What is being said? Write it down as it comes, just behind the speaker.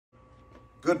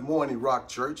Good morning, Rock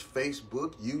Church,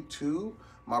 Facebook, YouTube,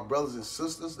 my brothers and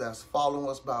sisters that's following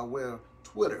us by way of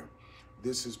Twitter.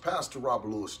 This is Pastor Robert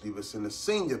Louis Stevenson, the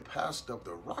senior pastor of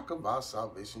the Rock of Our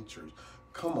Salvation Church.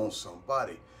 Come on,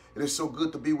 somebody. It is so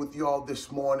good to be with you all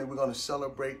this morning. We're going to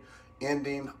celebrate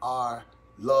ending our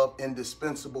Love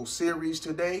Indispensable series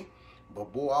today.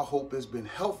 But boy, I hope it's been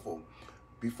helpful.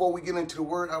 Before we get into the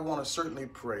word, I want to certainly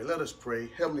pray. Let us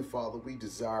pray. Heavenly Father, we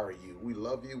desire you. We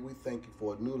love you. We thank you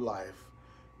for a new life.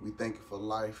 We thank you for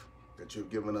life that you've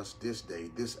given us this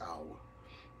day, this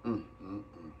hour.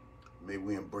 May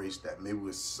we embrace that. May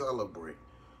we celebrate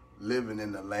living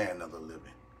in the land of the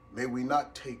living. May we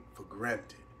not take for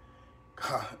granted,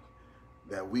 God,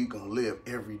 that we going to live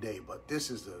every day. But this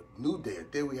is a new day, a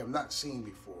day we have not seen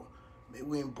before. May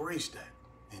we embrace that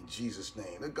in Jesus'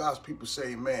 name. Let God's people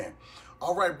say amen.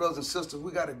 All right, brothers and sisters,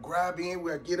 we got to grab in.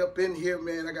 We got to get up in here,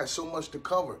 man. I got so much to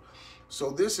cover. So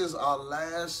this is our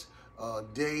last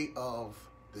day of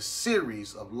the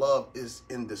series of Love is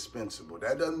Indispensable.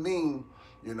 That doesn't mean,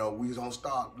 we don't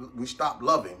stop. We stop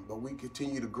loving, but we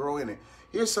continue to grow in it.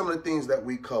 Here's some of the things that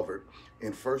we covered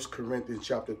in 1 Corinthians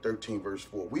chapter 13, verse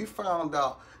 4. We found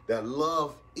out that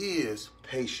love is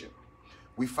patient.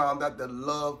 We found out that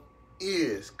love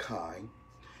is kind.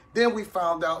 Then we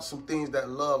found out some things that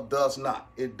love does not.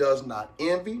 It does not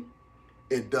envy.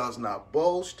 It does not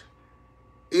boast.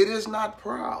 It is not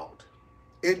proud.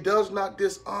 It does not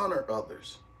dishonor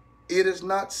others. It is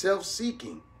not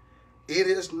self-seeking. It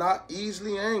is not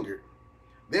easily angered.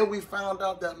 Then we found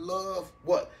out that love,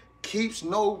 keeps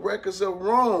no records of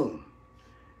wrong.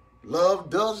 Love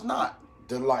does not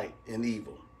delight in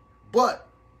evil, but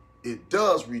it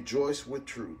does rejoice with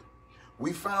truth.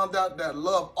 We found out that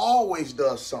love always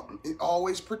does something. It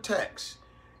always protects.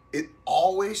 It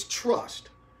always trusts.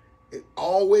 It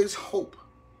always hopes.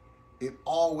 It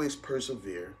always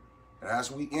perseveres. And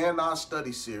as we end our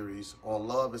study series on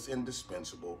Love is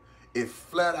Indispensable, it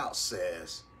flat out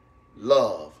says,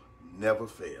 love never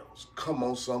fails. Come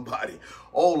on, somebody.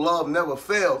 Oh, love never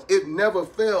fails. It never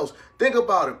fails. Think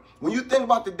about it. When you think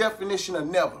about the definition of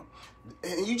never,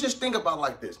 and you just think about it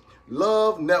like this.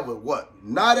 Love never,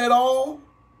 not at all,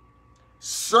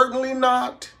 certainly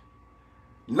not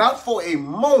for a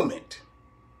moment,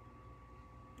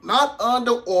 not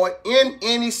under or in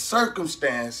any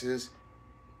circumstances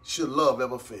should love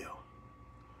ever fail.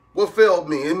 What failed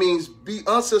mean? It means be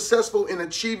unsuccessful in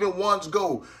achieving one's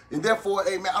goal. And therefore,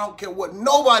 I don't care what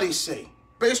nobody say.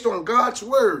 Based on God's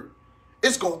word,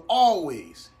 it's going to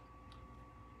always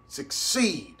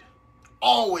succeed,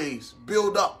 always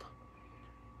build up.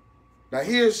 Now,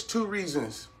 here's two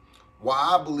reasons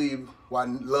why I believe why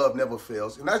love never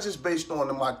fails. And that's just based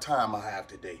on my time I have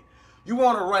today. You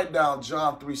want to write down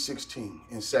John 3:16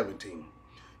 and 17.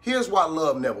 Here's why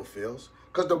love never fails.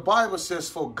 Because the Bible says,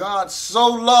 for God so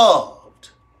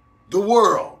loved the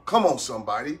world, come on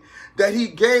somebody, that he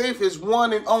gave his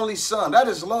one and only son. That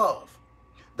is love.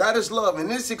 That is love.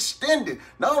 And it's extended.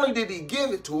 Not only did he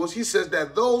give it to us, he says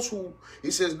that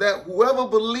that whoever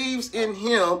believes in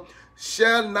him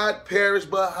shall not perish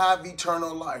but have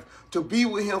eternal life, to be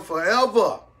with him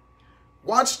forever.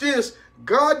 Watch this.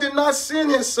 God did not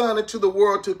send his son into the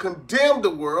world to condemn the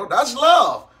world. That's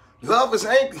love. Love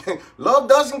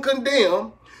doesn't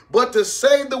condemn, but to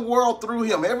save the world through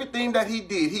him. Everything that he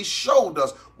did, he showed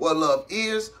us what love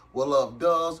is, what love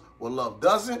does, what love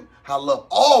doesn't, how love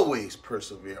always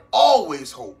perseveres,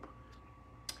 always hope.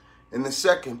 And the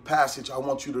second passage I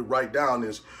want you to write down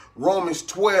is Romans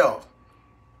 12,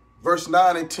 verse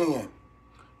 9 and 10.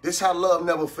 This is how love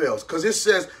never fails, because it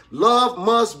says love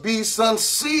must be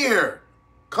sincere.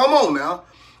 Come on now.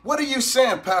 What are you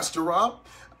saying, Pastor Rob?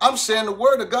 I'm saying the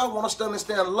word of God wants us to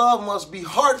understand love must be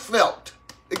heartfelt.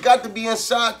 It got to be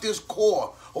inside this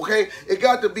core, okay? It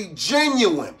got to be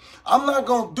genuine. I'm not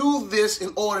going to do this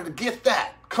in order to get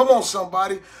that. Come on,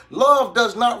 somebody. Love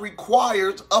does not require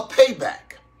a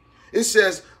payback. It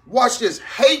says, watch this,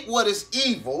 hate what is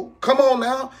evil. Come on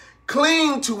now.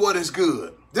 Cling to what is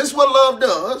good. This is what love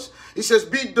does. It says,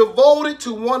 be devoted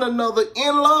to one another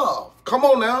in love. Come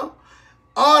on now.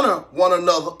 Honor one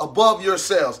another above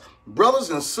yourselves. Brothers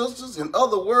and sisters, in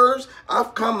other words,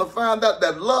 I've come to find out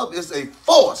that love is a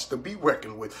force to be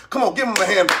reckoned with. Come on, give him a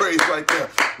hand praise right there.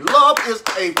 Love is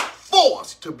a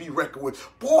force to be reckoned with.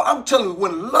 Boy, I'm telling you,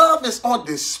 when love is on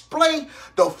display,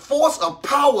 the force of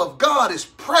power of God is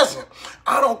present.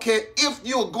 I don't care if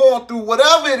you're going through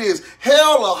whatever it is,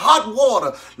 hell or hot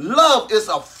water, love is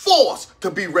a force to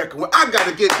be reckoned with. I got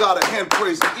to give God a hand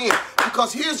praise again,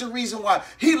 Because here's the reason why.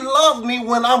 He loved me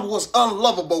when I was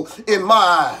unlovable in my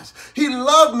eyes. He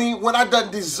loved me when I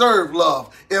didn't deserve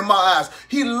love in my eyes.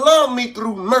 He loved me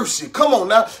through mercy. Come on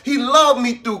now. He loved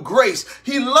me through grace.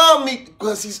 He loved me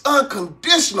because he's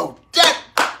unconditional. That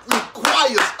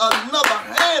requires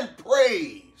another hand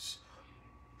praise.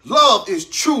 Love is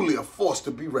truly a force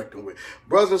to be reckoned with.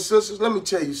 Brothers and sisters, let me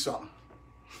tell you something.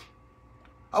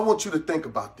 I want you to think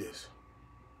about this.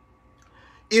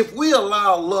 If we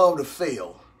allow love to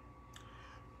fail,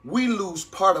 we lose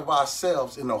part of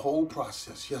ourselves in the whole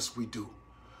process. Yes, we do.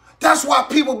 That's why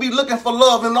people be looking for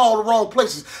love in all the wrong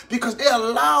places, because they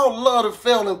allow love to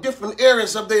fail in different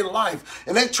areas of their life,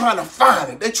 and they're trying to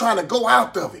find it. They're trying to go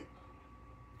out of it,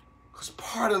 because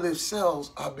part of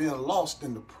themselves are being lost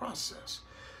in the process.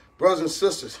 Brothers and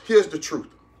sisters, here's the truth.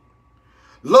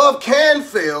 Love can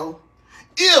fail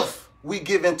if we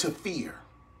give in to fear,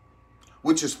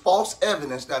 which is false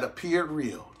evidence that appeared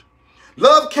real.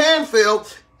 Love can fail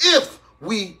if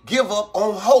we give up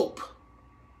on hope,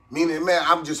 meaning, man,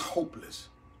 I'm just hopeless.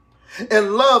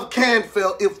 And love can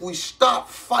fail if we stop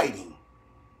fighting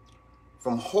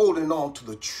from holding on to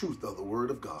the truth of the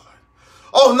word of God.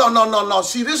 Oh, no.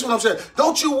 See, this is what I'm saying.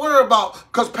 Don't you worry about,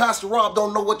 because Pastor Rob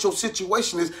don't know what your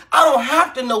situation is. I don't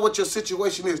have to know what your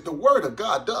situation is. The word of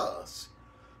God does.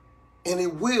 And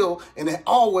it will, and it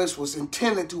always was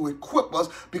intended to equip us,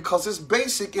 because it's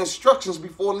basic instructions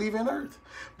before leaving earth.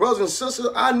 Brothers and sisters,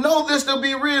 I know this to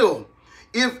be real.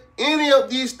 If any of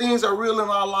these things are real in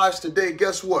our lives today,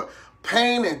 guess what?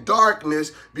 Pain and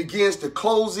darkness begins to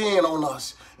close in on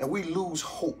us, and we lose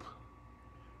hope.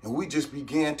 And we just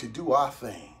begin to do our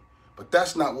thing. But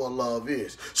that's not what love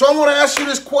is. So I want to ask you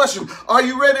this question. Are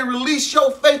you ready to release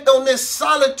your faith on this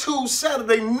Solitude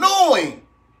Saturday, knowing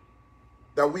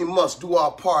that we must do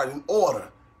our part in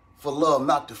order for love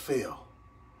not to fail,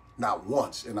 not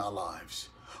once in our lives?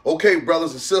 Okay,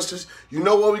 brothers and sisters, you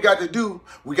know what we got to do?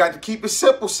 We got to keep it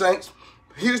simple, saints.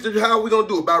 Here's how we're going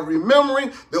to do it. By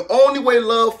remembering the only way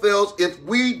love fails if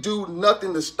we do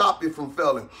nothing to stop it from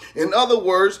failing. In other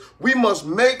words, we must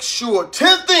make sure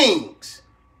 10 things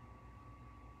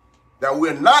that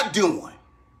we're not doing.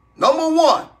 Number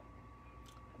one,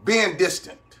 being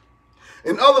distant.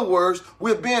 In other words,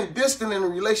 we're being distant in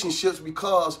relationships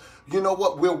because, you know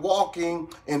what, we're walking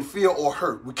in fear or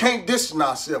hurt. We can't distance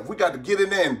ourselves. We got to get in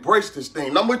there and embrace this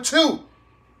thing. Number two,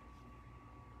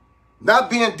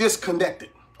 not being disconnected,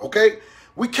 okay?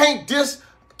 We can't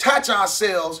detach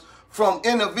ourselves from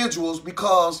individuals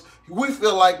because we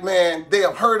feel like, man, they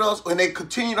have hurt us and they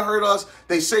continue to hurt us.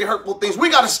 They say hurtful things. We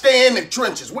got to stay in the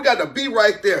trenches. We got to be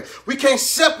right there. We can't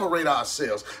separate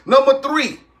ourselves. Number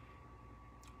three,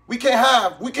 we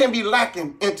can't be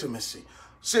lacking intimacy.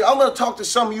 See, I'm going to talk to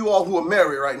some of you all who are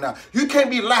married right now. You can't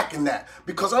be lacking that,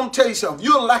 because I'm going to tell you something.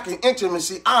 If you're lacking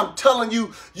intimacy, I'm telling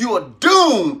you, you are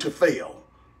doomed to fail.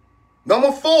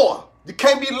 Number four, you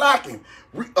can't be lacking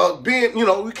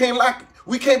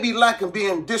we can't be lacking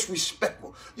being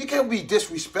disrespectful. You can't be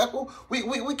disrespectful.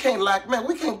 We can't lack, man.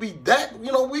 We can't be that.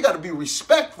 You know, we got to be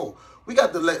respectful. We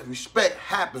got to let respect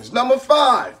happen. Number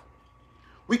five,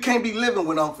 we can't be living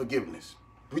with unforgiveness.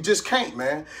 We just can't,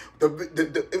 man.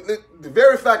 The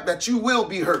very fact that you will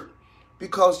be hurt,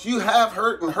 because you have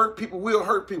hurt, and hurt people will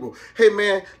hurt people. Hey,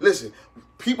 man, listen,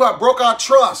 people have broke our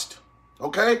trust.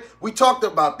 Okay, we talked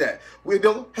about that.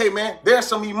 Hey, man, there's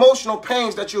some emotional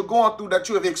pains that you're going through that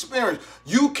you have experienced.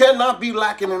 You cannot be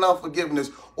lacking in unforgiveness,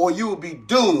 or you will be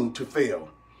doomed to fail.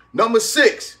 Number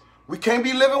six, we can't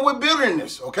be living with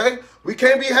bitterness. Okay, we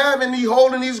can't be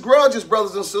holding these grudges,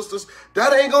 brothers and sisters.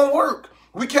 That ain't gonna work.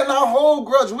 We cannot hold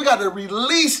grudges. We got to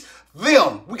release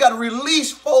them. We got to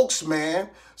release folks, man,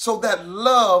 so that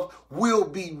love will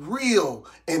be real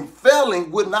and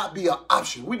failing would not be an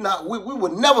option. We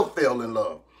would never fail in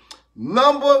love.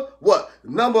 Number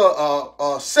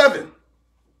seven,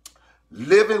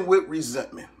 living with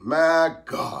resentment. My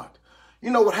God. You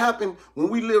know what happened when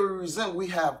we live with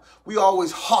resentment? We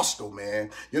always hostile, man.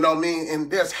 You know what I mean?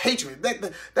 And there's hatred.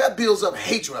 That builds up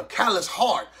hatred, a callous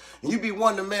heart. And you be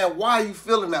wondering, man, why are you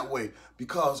feeling that way?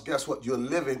 Because guess what? You're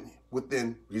living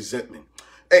within resentment.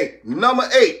 Number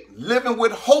eight, living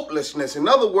with hopelessness. In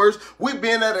other words, we've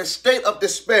been at a state of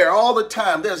despair all the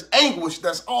time. There's anguish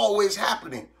that's always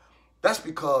happening. That's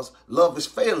because love is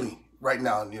failing right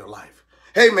now in your life.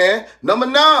 Hey, man, number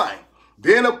nine,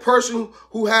 being a person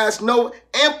who has no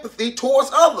empathy towards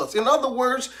others. In other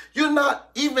words, you're not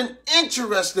even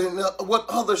interested in what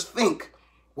others think,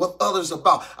 what others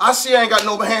about. I see I ain't got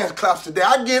no hand claps today.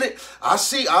 I get it. I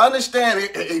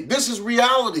understand it. This is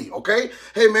reality, okay?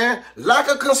 Hey, man, lack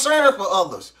of concern for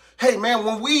others. Hey man,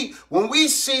 when we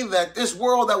see that this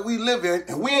world that we live in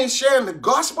and we ain't sharing the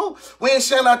gospel, we ain't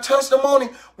sharing our testimony,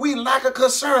 we lack a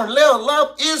concern.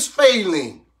 Love is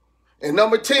failing. And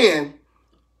number 10,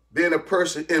 being a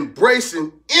person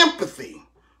embracing empathy.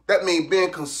 That means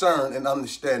being concerned and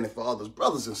understanding for others.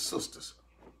 Brothers and sisters,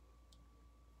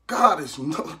 God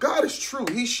is true.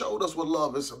 He showed us what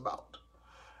love is about.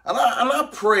 And I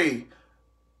pray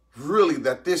really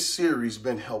that this series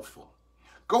been helpful.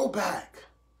 Go back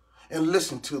and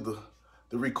listen to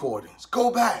the recordings.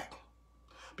 Go back.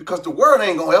 Because the word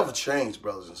ain't gonna ever change,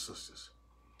 brothers and sisters.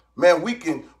 Man, we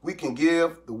can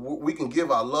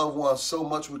give our loved ones so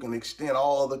much, we can extend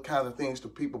all the kind of things to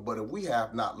people, but if we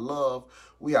have not loved,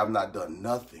 we have not done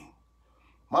nothing.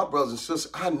 My brothers and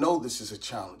sisters, I know this is a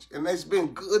challenge, and it's been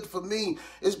good for me.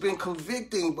 It's been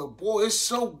convicting, but boy, it's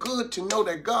so good to know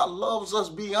that God loves us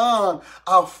beyond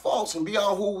our faults and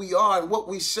beyond who we are and what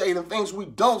we say, the things we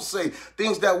don't say,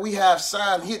 things that we have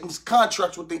signed hidden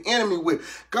contracts with the enemy with.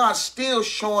 God's still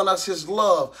showing us his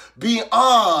love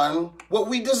beyond what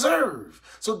we deserve.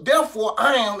 So therefore,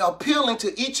 I am appealing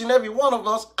to each and every one of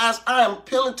us, as I am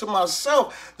appealing to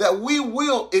myself, that we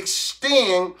will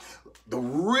extend the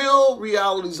real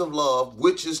realities of love,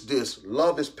 which is this: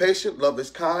 love is patient, love is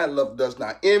kind, love does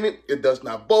not envy, it does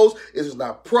not boast, it is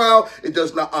not proud, it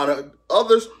does not honor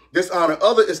others, dishonor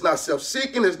others, it's not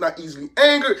self-seeking, it's not easily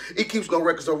angered, it keeps no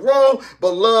records of wrong,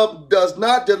 but love does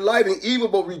not delight in evil,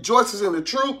 but rejoices in the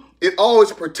truth. It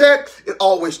always protects, it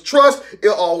always trusts, it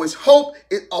always hopes,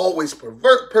 it always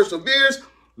perseveres.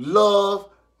 Love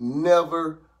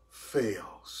never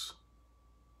fails.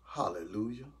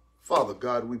 Hallelujah. Father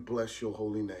God, we bless your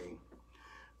holy name.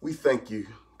 We thank you,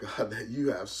 God, that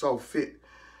you have so fit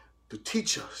to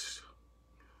teach us,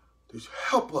 to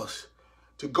help us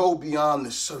to go beyond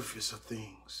the surface of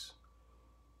things,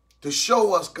 to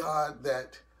show us, God,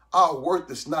 that our worth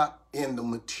is not in the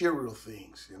material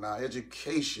things, in our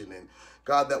education, and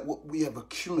God, that what we have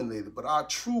accumulated, but our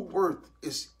true worth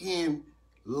is in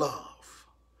love,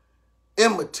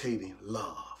 imitating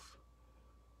love,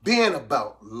 being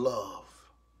about love,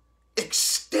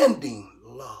 extending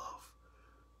love,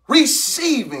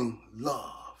 receiving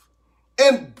love,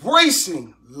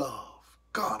 embracing love.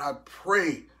 God, I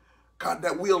pray, God,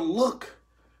 that we'll look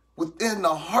within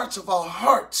the hearts of our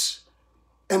hearts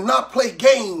and not play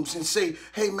games and say,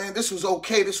 hey man, this was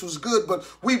okay, this was good, but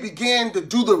we began to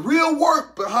do the real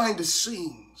work behind the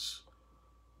scenes.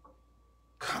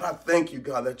 God, I thank you,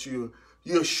 God, that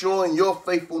you're showing your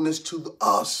faithfulness to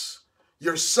us,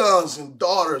 your sons and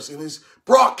daughters, in his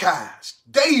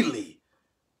broadcast daily,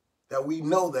 that we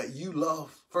know that you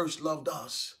first loved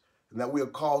us, and that we are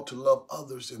called to love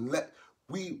others, and that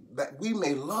we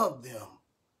may love them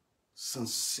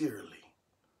sincerely.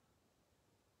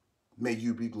 May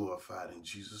you be glorified in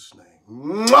Jesus'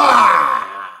 name.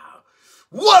 Mwah!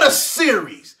 What a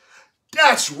series.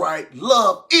 That's right.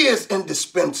 Love is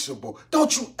indispensable.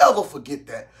 Don't you ever forget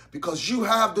that, because you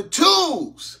have the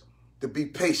tools to be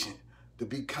patient, to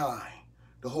be kind,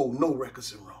 to hold no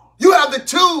records of wrong. You have the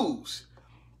tools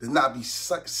to not be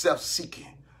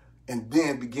self-seeking and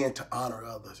then begin to honor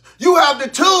others. You have the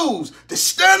tools to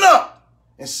stand up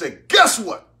and say, guess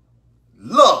what?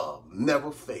 Love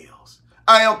never fails.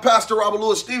 I am Pastor Robert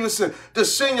Louis Stevenson, the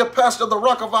senior pastor of the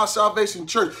Rock of Our Salvation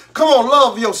Church. Come on,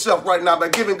 love yourself right now by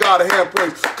giving God a hand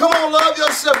praise. Come on, love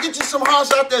yourself. Get you some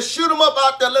hearts out there. Shoot them up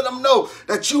out there. Let them know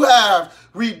that you have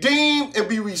redeemed and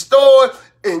be restored,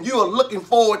 and you are looking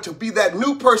forward to be that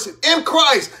new person in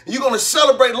Christ. And you're going to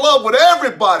celebrate love with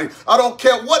everybody. I don't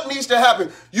care what needs to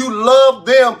happen. You love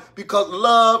them, because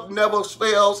love never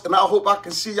fails. And I hope I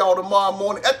can see y'all tomorrow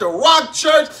morning at the Rock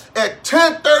Church at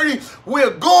 10:30. We're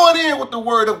going in with the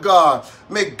word of God.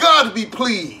 May God be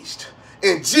pleased.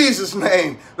 In Jesus'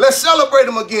 name, let's celebrate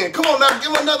him again. Come on now,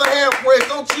 give him another hand praise.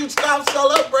 Don't you stop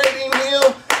celebrating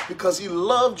him, because he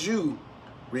loved you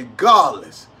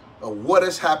regardless of what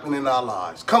has happened in our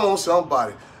lives. Come on,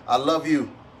 somebody. I love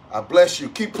you. I bless you.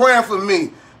 Keep praying for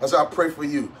me as I pray for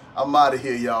you. I'm out of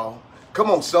here, y'all. Come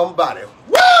on, somebody.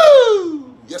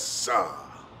 Woo! Yes, sir.